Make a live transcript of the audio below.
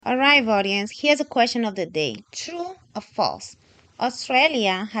live audience, here's a question of the day. True or false?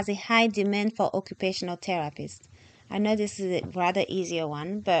 Australia has a high demand for occupational therapists. I know this is a rather easier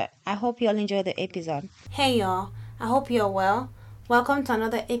one, but I hope you'll enjoy the episode. Hey y'all, I hope you're well. Welcome to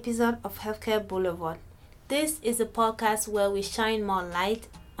another episode of Healthcare Boulevard. This is a podcast where we shine more light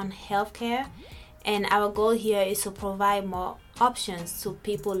on healthcare, and our goal here is to provide more options to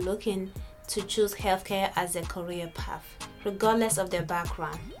people looking to choose healthcare as a career path, regardless of their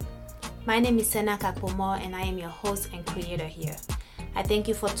background. My name is Sena Kakpomo, and I am your host and creator here. I thank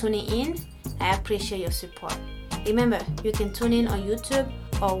you for tuning in. I appreciate your support. Remember, you can tune in on YouTube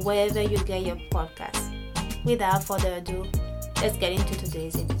or wherever you get your podcasts. Without further ado, let's get into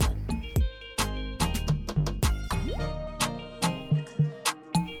today's episode.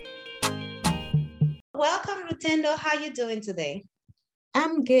 Welcome, Rutendo. How are you doing today?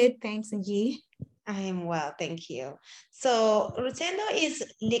 I'm good, thanks, and you? I am well, thank you. So Rutendo is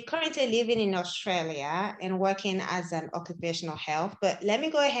currently living in Australia and working as an occupational health. But let me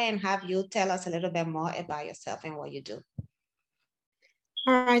go ahead and have you tell us a little bit more about yourself and what you do.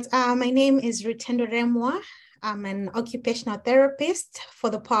 All right, my name is Rutendo Remwa. I'm an occupational therapist for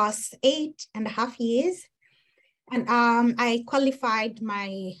the past 8.5 years. And I qualified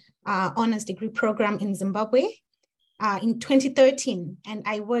my honors degree program in Zimbabwe in 2013. And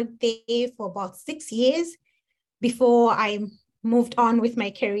I worked there for about 6 years before I moved on with my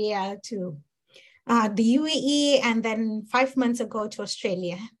career to the UAE and then 5 months ago to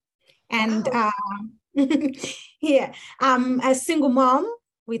Australia. And Wow. yeah, I'm a single mom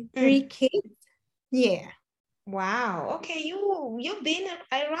with 3 kids. Yeah. Wow. Okay, you've been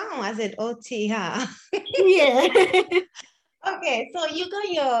around as an OT, huh? Yeah. Okay, so you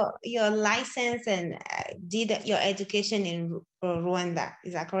got your license and did your education in Rwanda.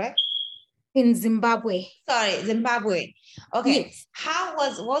 Is that correct? In Zimbabwe. Sorry, Zimbabwe. Okay. Yes.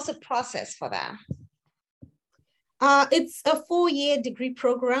 What's the process for that? It's a 4-year degree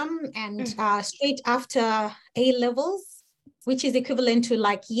program, and straight after A levels, which is equivalent to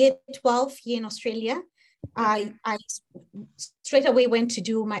like year 12 here in Australia, I straight away went to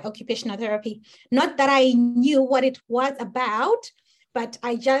do my occupational therapy. Not that I knew what it was about, but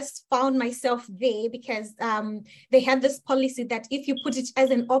I just found myself there because they had this policy that if you put it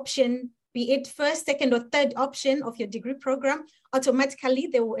as an option, be it first, second, or third option of your degree program, automatically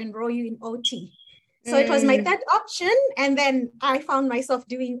they will enroll you in OT. So it was my third option. And then I found myself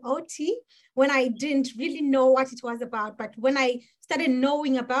doing OT when I didn't really know what it was about. But when I started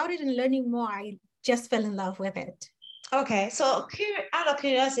knowing about it and learning more, I just fell in love with it. Okay. So out of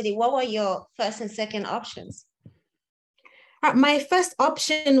curiosity, what were your first and second options? My first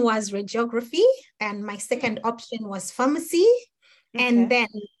option was radiography, and my second option was pharmacy. Okay. And then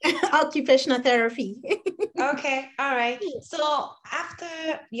occupational therapy. Okay, all right. So after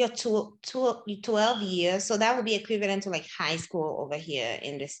your 12 years, so that would be equivalent to like high school over here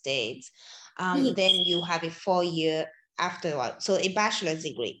in the States. Yes. Then you have a 4-year afterward. So a bachelor's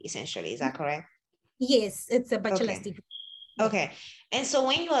degree, essentially. Is that correct? Yes, it's a bachelor's degree. Okay. And so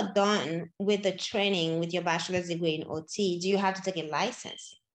when you are done with the training with your bachelor's degree in OT, do you have to take a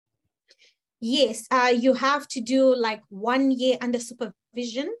license? Yes, you have to do like 1 year under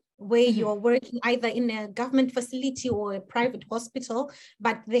supervision where you're working either in a government facility or a private hospital,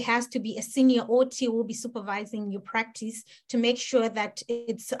 but there has to be a senior OT who will be supervising your practice to make sure that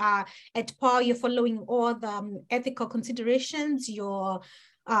it's at par, you're following all the ethical considerations, you're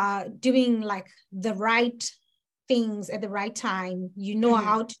doing like the right things at the right time, you know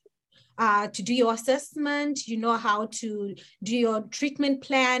how to do your assessment, you know how to do your treatment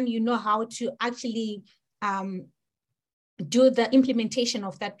plan, you know how to actually do the implementation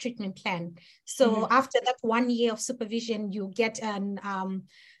of that treatment plan. So after that 1 year of supervision, you get an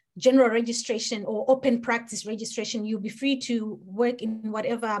general registration or open practice registration. You'll be free to work in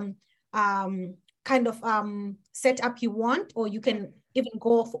whatever kind of setup you want, or you can even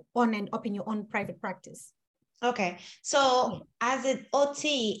go on and open your own private practice. Okay, so as an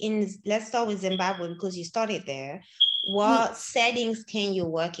OT let's start with Zimbabwe because you started there. What settings can you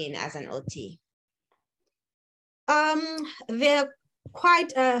work in as an OT? There are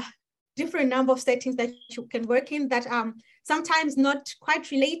quite a different number of settings that you can work in that sometimes not quite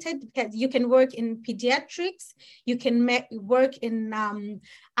related, because you can work in pediatrics, you can work in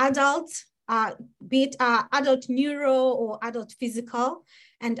adults, be it adult neuro or adult physical,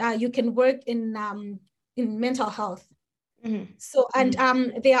 and you can work in mental health. So, and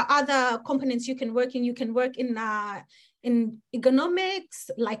there are other components you can work in. You can work in ergonomics,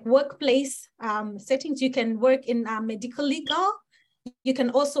 like workplace settings. You can work in medical legal. You can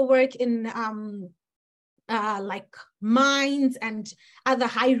also work in like mines and other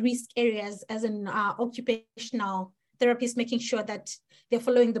high risk areas as an occupational therapist, making sure that they're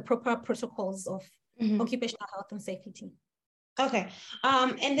following the proper protocols of occupational health and safety. Okay.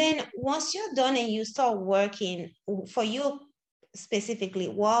 And then once you're done and you start working, for you specifically,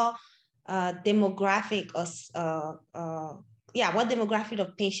 what demographic what demographic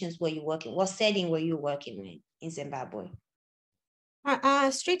of patients were you working? What setting were you working in Zimbabwe?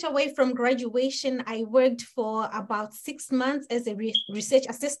 Straight away from graduation, I worked for about 6 months as a research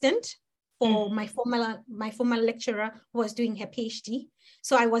assistant for my former lecturer who was doing her PhD.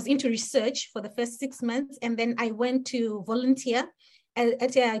 So I was into research for the first 6 months, and then I went to volunteer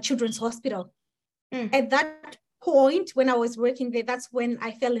at a children's hospital. At that point, when I was working there, that's when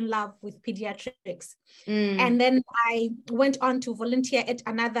I fell in love with pediatrics. And then I went on to volunteer at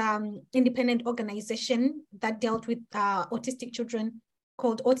another independent organization that dealt with autistic children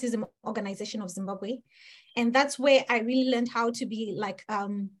called Autism Organization of Zimbabwe. And that's where I really learned how to be like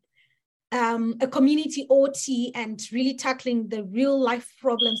a community OT and really tackling the real life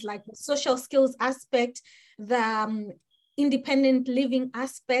problems like the social skills aspect, the independent living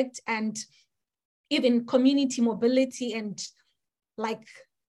aspect, and even community mobility. And like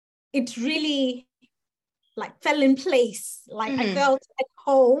it really like fell in place. Like I felt at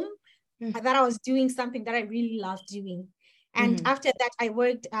home that I was doing something that I really loved doing. And after that, I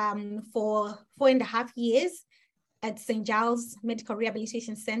worked for 4.5 years at St. Giles Medical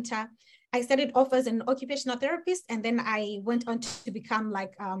Rehabilitation Center. I started off as an occupational therapist, and then I went on to become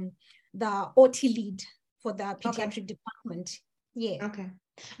like the OT lead for the pediatric department. Yeah. Okay.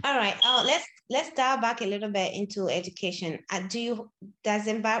 All right. Let's dial back a little bit into education.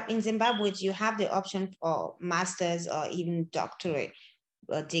 In Zimbabwe, do you have the option for master's or even doctorate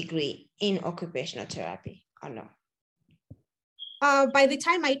degree in occupational therapy or no? By the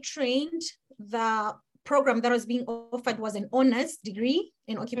time I trained, the program that was being offered was an honors degree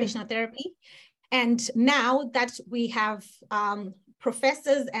in occupational therapy. And now that we have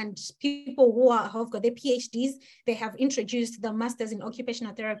professors and people who have got their PhDs, they have introduced the Masters in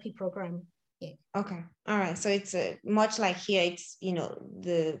Occupational Therapy program. Yeah. Okay. All right. So it's much like here, it's,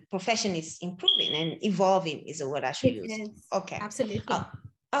 the profession is improving and evolving is the word I should use. Okay. Absolutely.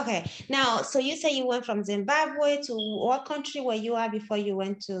 Okay. Now, so you say you went from Zimbabwe to what country were you at before you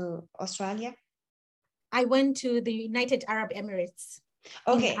went to Australia? I went to the United Arab Emirates.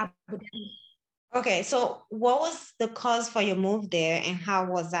 Okay. Okay. So what was the cause for your move there and how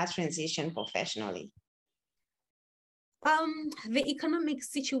was that transition professionally? The economic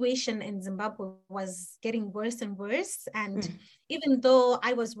situation in Zimbabwe was getting worse and worse. And even though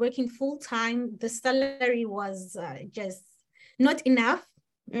I was working full time, the salary was just not enough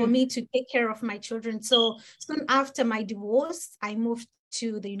for me to take care of my children. So soon after my divorce, I moved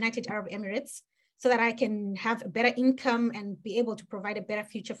to the United Arab Emirates so that I can have a better income and be able to provide a better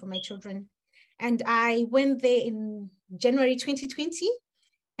future for my children. And I went there in January 2020,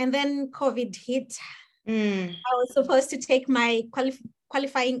 and then COVID hit. I was supposed to take my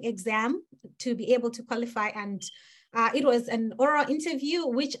qualifying exam to be able to qualify, and it was an oral interview,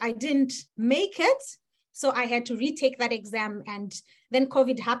 which I didn't make it. So I had to retake that exam, and then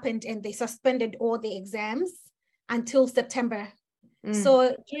COVID happened and they suspended all the exams until September.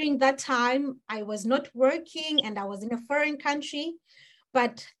 So during that time, I was not working and I was in a foreign country.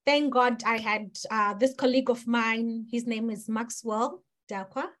 But thank God I had this colleague of mine, his name is Maxwell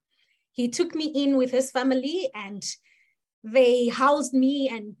Dakwa. He took me in with his family and they housed me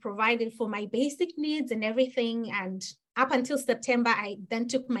and provided for my basic needs and everything. And up until September, I then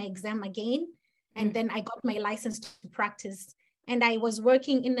took my exam again. And then I got my license to practice. And I was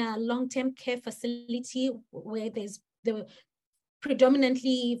working in a long-term care facility where there were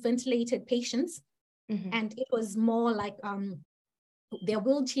predominantly ventilated patients. And it was more like their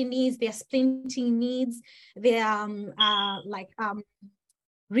wheelchair needs, their splinting needs, their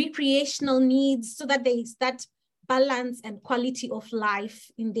recreational needs, so that there's that balance and quality of life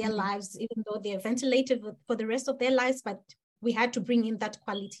in their lives, even though they're ventilated for the rest of their lives, but we had to bring in that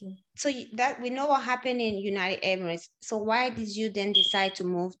quality. So that we know what happened in United Emirates. So why did you then decide to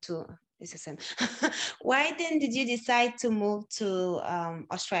move to why then did you decide to move to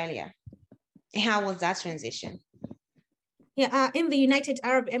Australia? How was that transition? Yeah, in the United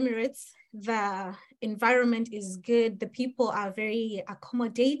Arab Emirates, the environment is good. The people are very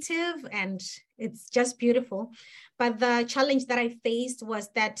accommodative and it's just beautiful. But the challenge that I faced was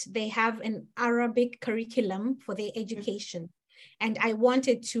that they have an Arabic curriculum for their education. And I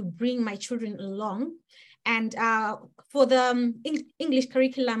wanted to bring my children along. And for the English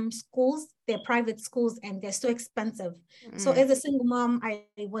curriculum schools, they're private schools and they're so expensive. So as a single mom, I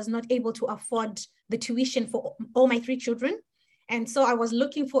was not able to afford the tuition for all my 3 children. And so I was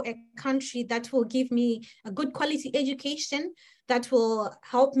looking for a country that will give me a good quality education, that will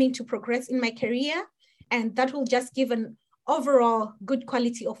help me to progress in my career, and that will just give an overall good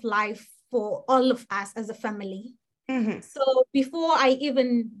quality of life for all of us as a family. So before I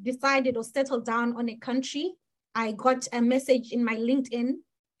even decided or settled down on a country, I got a message in my LinkedIn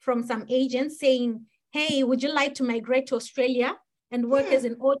from some agents saying, hey, would you like to migrate to Australia and work as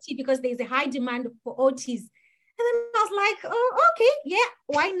an OT, because there's a high demand for OTs? And then I was like, oh, okay, yeah,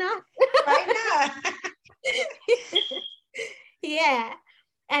 why not? Why not? Yeah.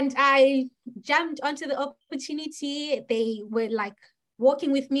 And I jumped onto the opportunity. They were like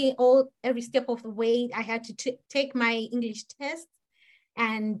working with me every step of the way. I had to take my English test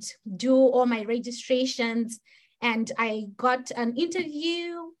and do all my registrations. And I got an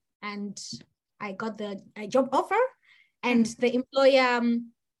interview and I got a job offer. And the employer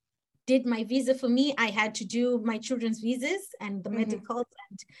did my visa for me. I had to do my children's visas and the medicals,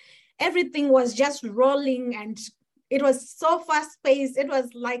 and everything was just rolling, and it was so fast-paced. It was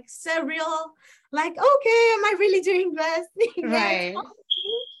like surreal, like, okay, am I really doing this? Right.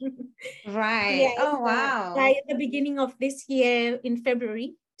 Right. Yeah, Oh, wow. Right at the beginning of this year, in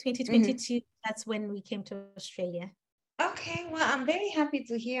February 2022, that's when we came to Australia. Okay, well, I'm very happy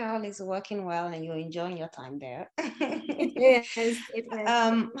to hear all is working well and you're enjoying your time there. It is.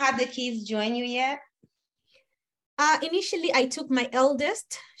 Have the kids joined you yet? Initially, I took my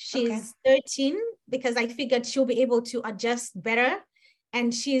eldest. She's 13, because I figured she'll be able to adjust better.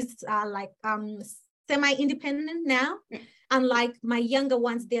 And she's semi-independent now. Unlike my younger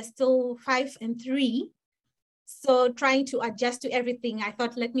ones, they're still 5 and 3. So trying to adjust to everything, I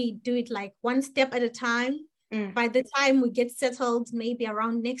thought, let me do it like one step at a time. By the time we get settled, maybe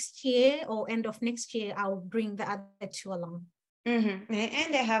around next year or end of next year, I'll bring the other 2 along. And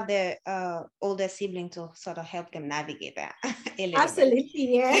they have the older sibling to sort of help them navigate that a little Absolutely,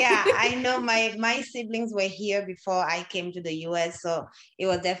 bit. Yeah, I know my siblings were here before I came to the US, so it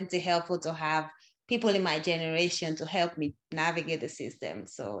was definitely helpful to have people in my generation to help me navigate the system.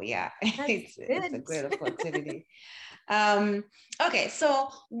 So yeah, it's a great opportunity. Okay, so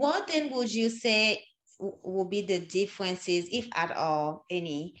what then would you say will be the differences, if at all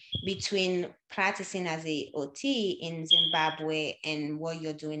any, between practicing as a OT in Zimbabwe and what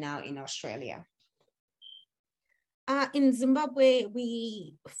you're doing now in Australia? In Zimbabwe,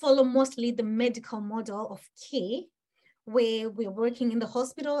 we follow mostly the medical model of care, where we're working in the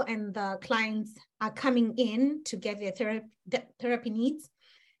hospital and the clients are coming in to get their therapy needs.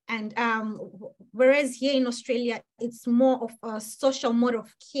 And whereas here in Australia, it's more of a social mode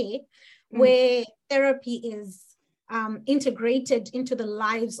of care, where therapy is integrated into the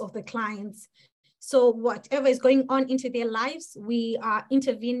lives of the clients. So whatever is going on into their lives, we are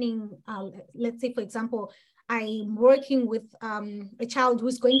intervening. Let's say, for example, I'm working with a child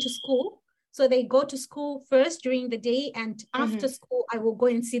who's going to school. So they go to school first during the day, and after school, I will go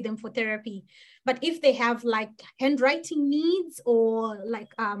and see them for therapy. But if they have like handwriting needs or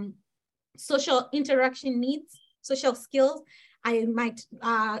like social interaction needs, social skills, I might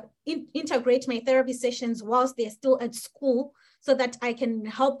integrate my therapy sessions whilst they're still at school, so that I can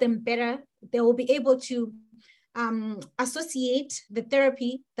help them better. They will be able to associate the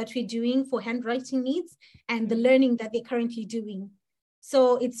therapy that we're doing for handwriting needs and the learning that they're currently doing.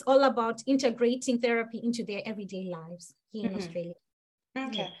 So it's all about integrating therapy into their everyday lives here in Australia.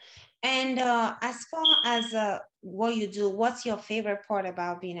 Okay. Yeah. And as far as what you do, what's your favorite part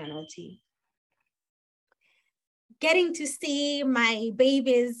about being an OT? Getting to see my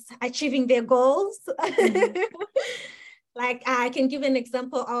babies achieving their goals. Like I can give an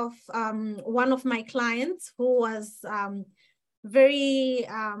example of one of my clients who was very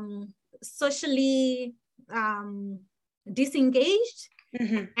socially disengaged,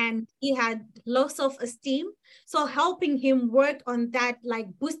 and he had low self-esteem. So helping him work on that, like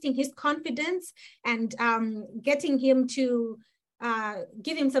boosting his confidence and getting him to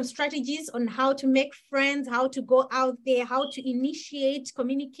give him some strategies on how to make friends, how to go out there, how to initiate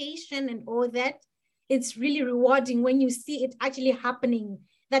communication and all that. It's really rewarding when you see it actually happening,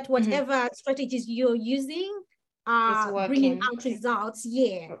 that whatever strategies you're using are bringing out results.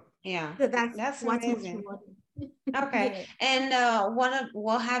 Yeah. So that's what's amazing. Most rewarding. Okay. Yeah. And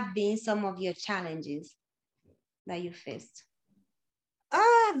what have been some of your challenges that you faced?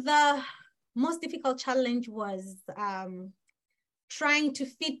 The most difficult challenge was trying to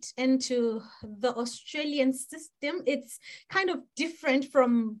fit into the Australian system. It's kind of different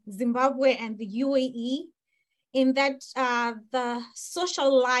from Zimbabwe and the UAE in that the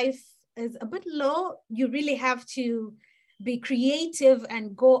social life is a bit low. You really have to be creative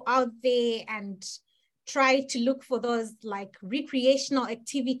and go out there and try to look for those like recreational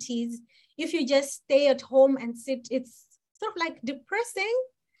activities. If you just stay at home and sit, it's sort of like depressing.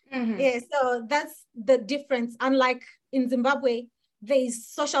 Yeah, so that's the difference. Unlike in Zimbabwe, there is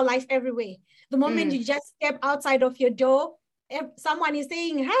social life everywhere. The moment you just step outside of your door, someone is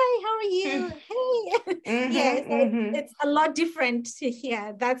saying, "Hi, how are you?" Hey, yeah, so it's a lot different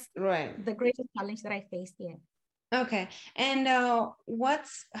here. That's right. The greatest challenge that I faced here. Okay, and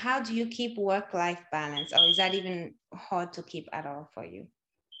how do you keep work-life balance, or is that even hard to keep at all for you?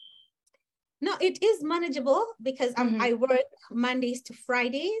 No, it is manageable because I work Mondays to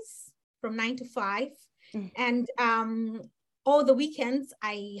Fridays from 9 to 5. And all the weekends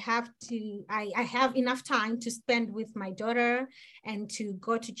I have enough time to spend with my daughter and to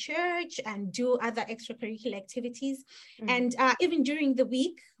go to church and do other extracurricular activities. And even during the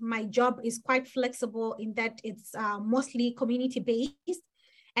week, my job is quite flexible in that it's mostly community-based.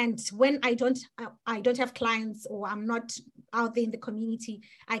 And when I don't have clients or I'm not out there in the community,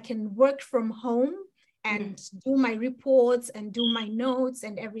 I can work from home and do my reports and do my notes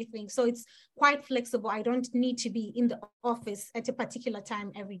and everything. So it's quite flexible. I don't need to be in the office at a particular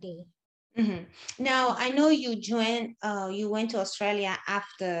time every day. Now, I know you went to Australia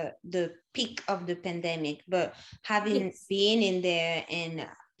after the peak of the pandemic, but having been in there and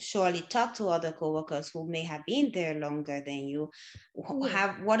surely talk to other coworkers who may have been there longer than you,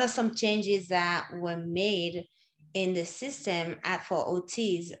 what are some changes that were made in the system for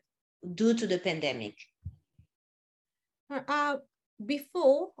OTs due to the pandemic?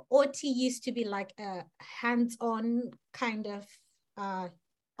 Before, OT used to be like a hands-on kind of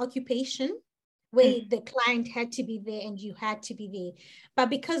occupation where the client had to be there and you had to be there. But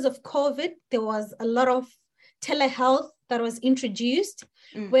because of COVID, there was a lot of telehealth that was introduced,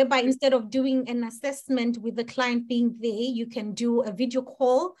 whereby instead of doing an assessment with the client being there, you can do a video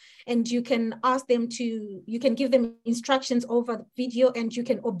call and you can you can give them instructions over the video and you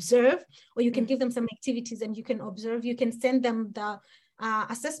can observe, or you can give them some activities and you can observe. You can send them the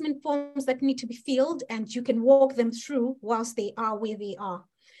assessment forms that need to be filled and you can walk them through whilst they are where they are.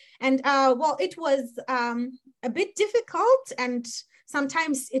 And it was a bit difficult, and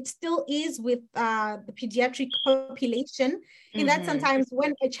sometimes it still is with the pediatric population, in that sometimes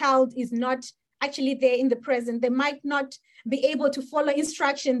when a child is not actually there in the present, they might not be able to follow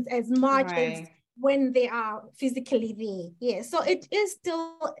instructions as much as when they are physically there. Yeah, so it is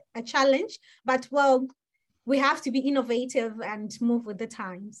still a challenge, but we have to be innovative and move with the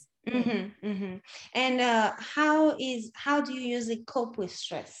times. And how do you usually cope with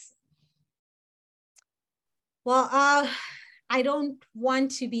stress? Well, I don't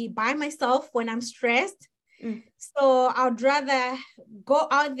want to be by myself when I'm stressed. So I'd rather go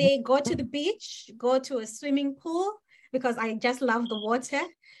out there, go to the beach, go to a swimming pool, because I just love the water.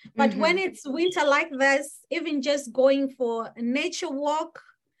 But when it's winter like this, even just going for a nature walk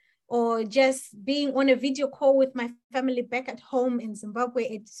or just being on a video call with my family back at home in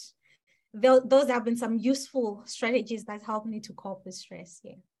Zimbabwe, those have been some useful strategies that help me to cope with stress.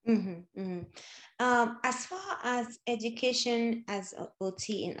 As far as education as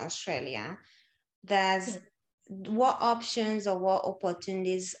OT in Australia, what options or what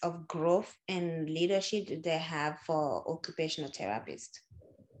opportunities of growth and leadership do they have for occupational therapists?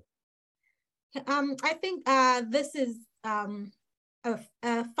 I think this is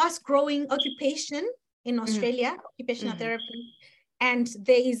a fast-growing occupation in Australia, occupational therapy, and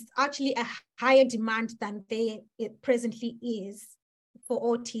there is actually a higher demand than it presently is for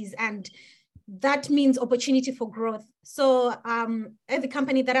OTs, and that means opportunity for growth. So at the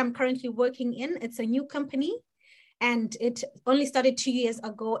company that I'm currently working in, it's a new company, and it only started 2 years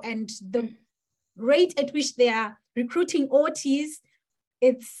ago, and the rate at which they are recruiting OTs,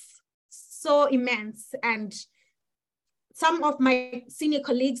 it's so immense. And some of my senior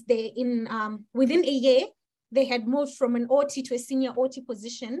colleagues, within a year, they had moved from an OT to a senior OT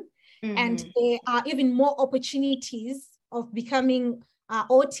position, and there are even more opportunities of becoming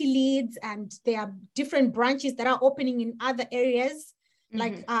OT leads, and there are different branches that are opening in other areas.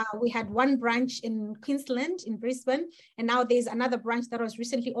 Like we had one branch in Queensland, in Brisbane, and now there's another branch that was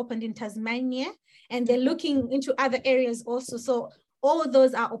recently opened in Tasmania, and they're looking into other areas also. So all of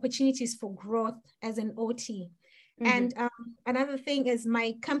those are opportunities for growth as an OT. And another thing is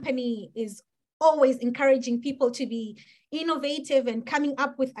my company is always encouraging people to be innovative and coming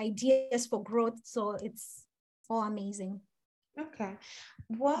up with ideas for growth. So it's all amazing. Okay.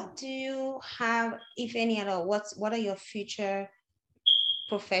 What do you have, if any at all? What are your future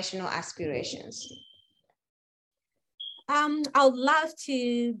professional aspirations? I would love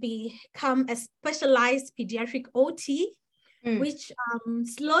to become a specialized pediatric OT, Mm, which I'm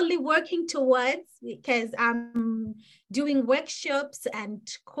slowly working towards because I'm doing workshops and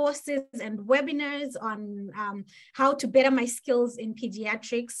courses and webinars on how to better my skills in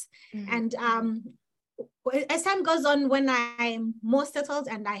pediatrics. mhm. And as time goes on, when I'm more settled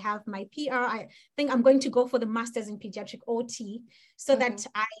and I have my PR, I think I'm going to go for the master's in pediatric OT so Okay. that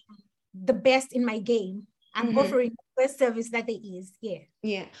I'm the best in my game. I'm Mhm. offering the best service that there is. Yeah.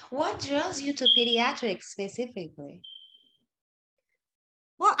 Yeah. What draws you to pediatrics specifically?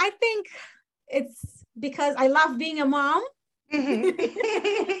 Well, I think it's because I love being a mom. Mhm.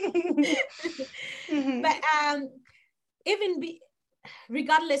 Mhm. But even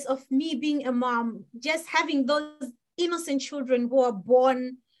regardless of me being a mom, just having those innocent children who are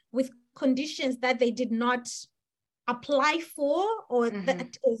born with conditions that they did not apply for, or Mhm.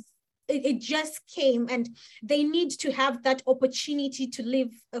 that is it just came, and they need to have that opportunity to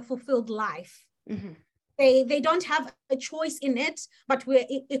live a fulfilled life. Mhm. They don't have a choice in it, but we're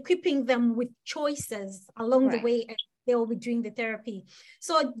equipping them with choices along the Right. way, and they will be doing the therapy.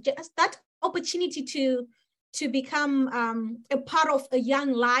 So just that opportunity to become a part of a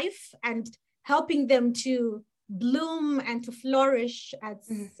young life and helping them to bloom and to flourish,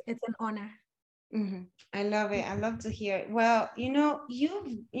 Mhm. it's an honor. Mhm. I love it. I love to hear it. Well,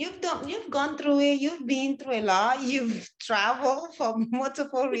 you've gone through it. You've been through a lot. You've traveled for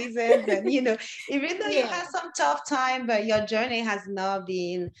multiple reasons, and even though you Yeah. had some tough time, but your journey has not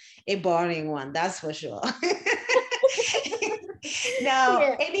been a boring one. That's for sure. Now,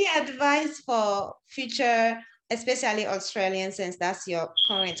 Yeah. any advice for future, especially Australians, since that's your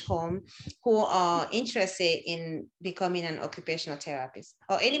current home, who are interested in becoming an occupational therapist,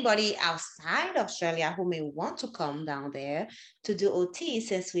 or anybody outside Australia who may want to come down there to do OT,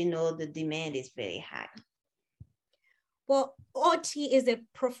 since we know the demand is very high? Well, OT is a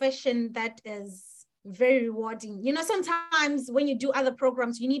profession that is very rewarding. Sometimes when you do other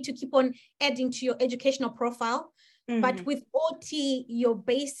programs, you need to keep on adding to your educational profile. But Mhm. with OT, your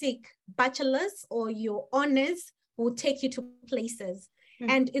basic bachelor's or your honors will take you to places. Mhm.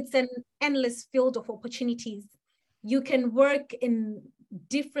 And it's an endless field of opportunities. You can work in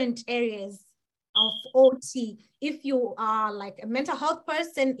different areas of OT. If you are like a mental health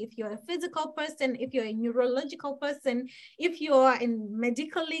person, if you're a physical person, if you're a neurological person, if you are in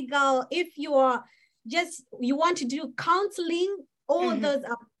medical legal, if you are just you want to do counseling, all Mhm. those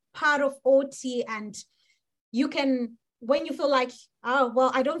are part of OT. And you can, when you feel like, oh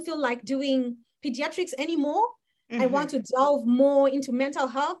well, I don't feel like doing pediatrics anymore, I want Mhm. to delve more into mental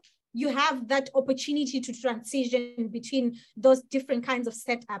health, you have that opportunity to transition between those different kinds of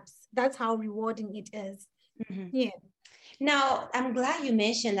setups. That's how rewarding it is. Mhm. Yeah. Now, I'm glad you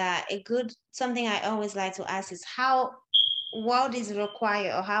mentioned that. Something I always like to ask is what is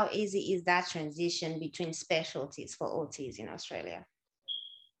required, or how easy is that transition between specialties for OTs in Australia?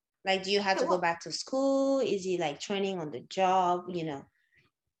 Like, do you have Yeah, to go well, back to school? Is it like training on the job,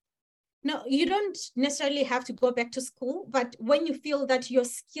 no, you don't necessarily have to go back to school, but when you feel that your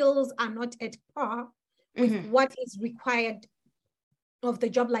skills are not at par with Mm-hmm. what is required of the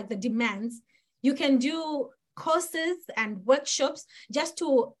job, like the demands, you can do courses and workshops just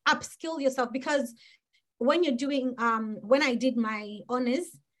to upskill yourself. Because when you're doing, when I did my honors,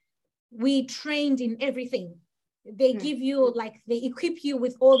 we trained in everything. They give you, like, they equip you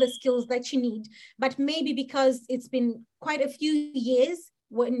with all the skills that you need. But maybe because it's been quite a few years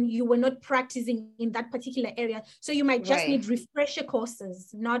when you were not practicing in that particular area, so you might just Right. need refresher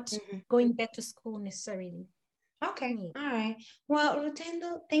courses, not Mm-hmm. going back to school necessarily. Okay. Yeah. All right. Well,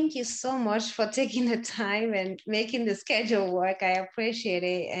 Rutendo, thank you so much for taking the time and making the schedule work. I appreciate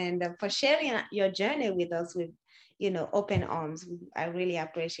it. And for sharing your journey with us with, open arms. I really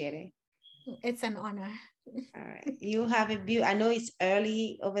appreciate it. It's an honor. All right. You have a view. I know it's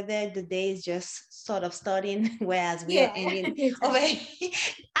early over there. The day is just sort of starting, whereas we are Yeah. ending over here.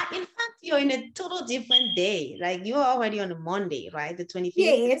 In fact, you're in a total different day. Like, you're already on a Monday, right? The 25th.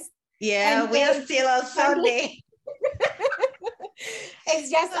 Yes. Yeah, And we are then still on Sunday. Sunday.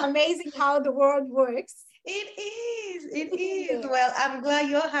 It's just amazing how the world works. It is. It is. Yeah. Well, I'm glad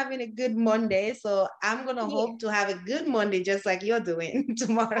you're having a good Monday. So I'm gonna Yeah. hope to have a good Monday just like you're doing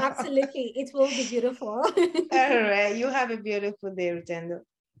tomorrow. Absolutely. It will be beautiful. All right. You have a beautiful day, Rutendo.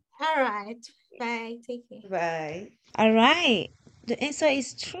 All right. Bye. Take care. Bye. All right. The answer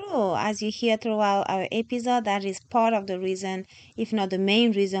is true. As you hear throughout our episode, that is part of the reason, if not the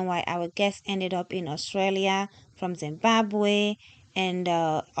main reason, why our guest ended up in Australia from Zimbabwe, and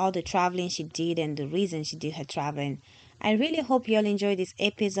all the traveling she did and the reason she did her traveling. I really hope you all enjoyed this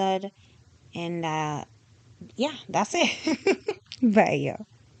episode. And yeah, that's it. Bye, y'all.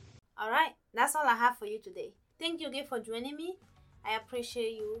 Alright, that's all I have for you today. Thank you again for joining me. I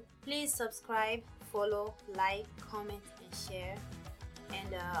appreciate you. Please subscribe, follow, like, comment, and share.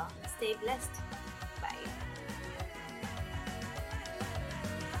 And stay blessed.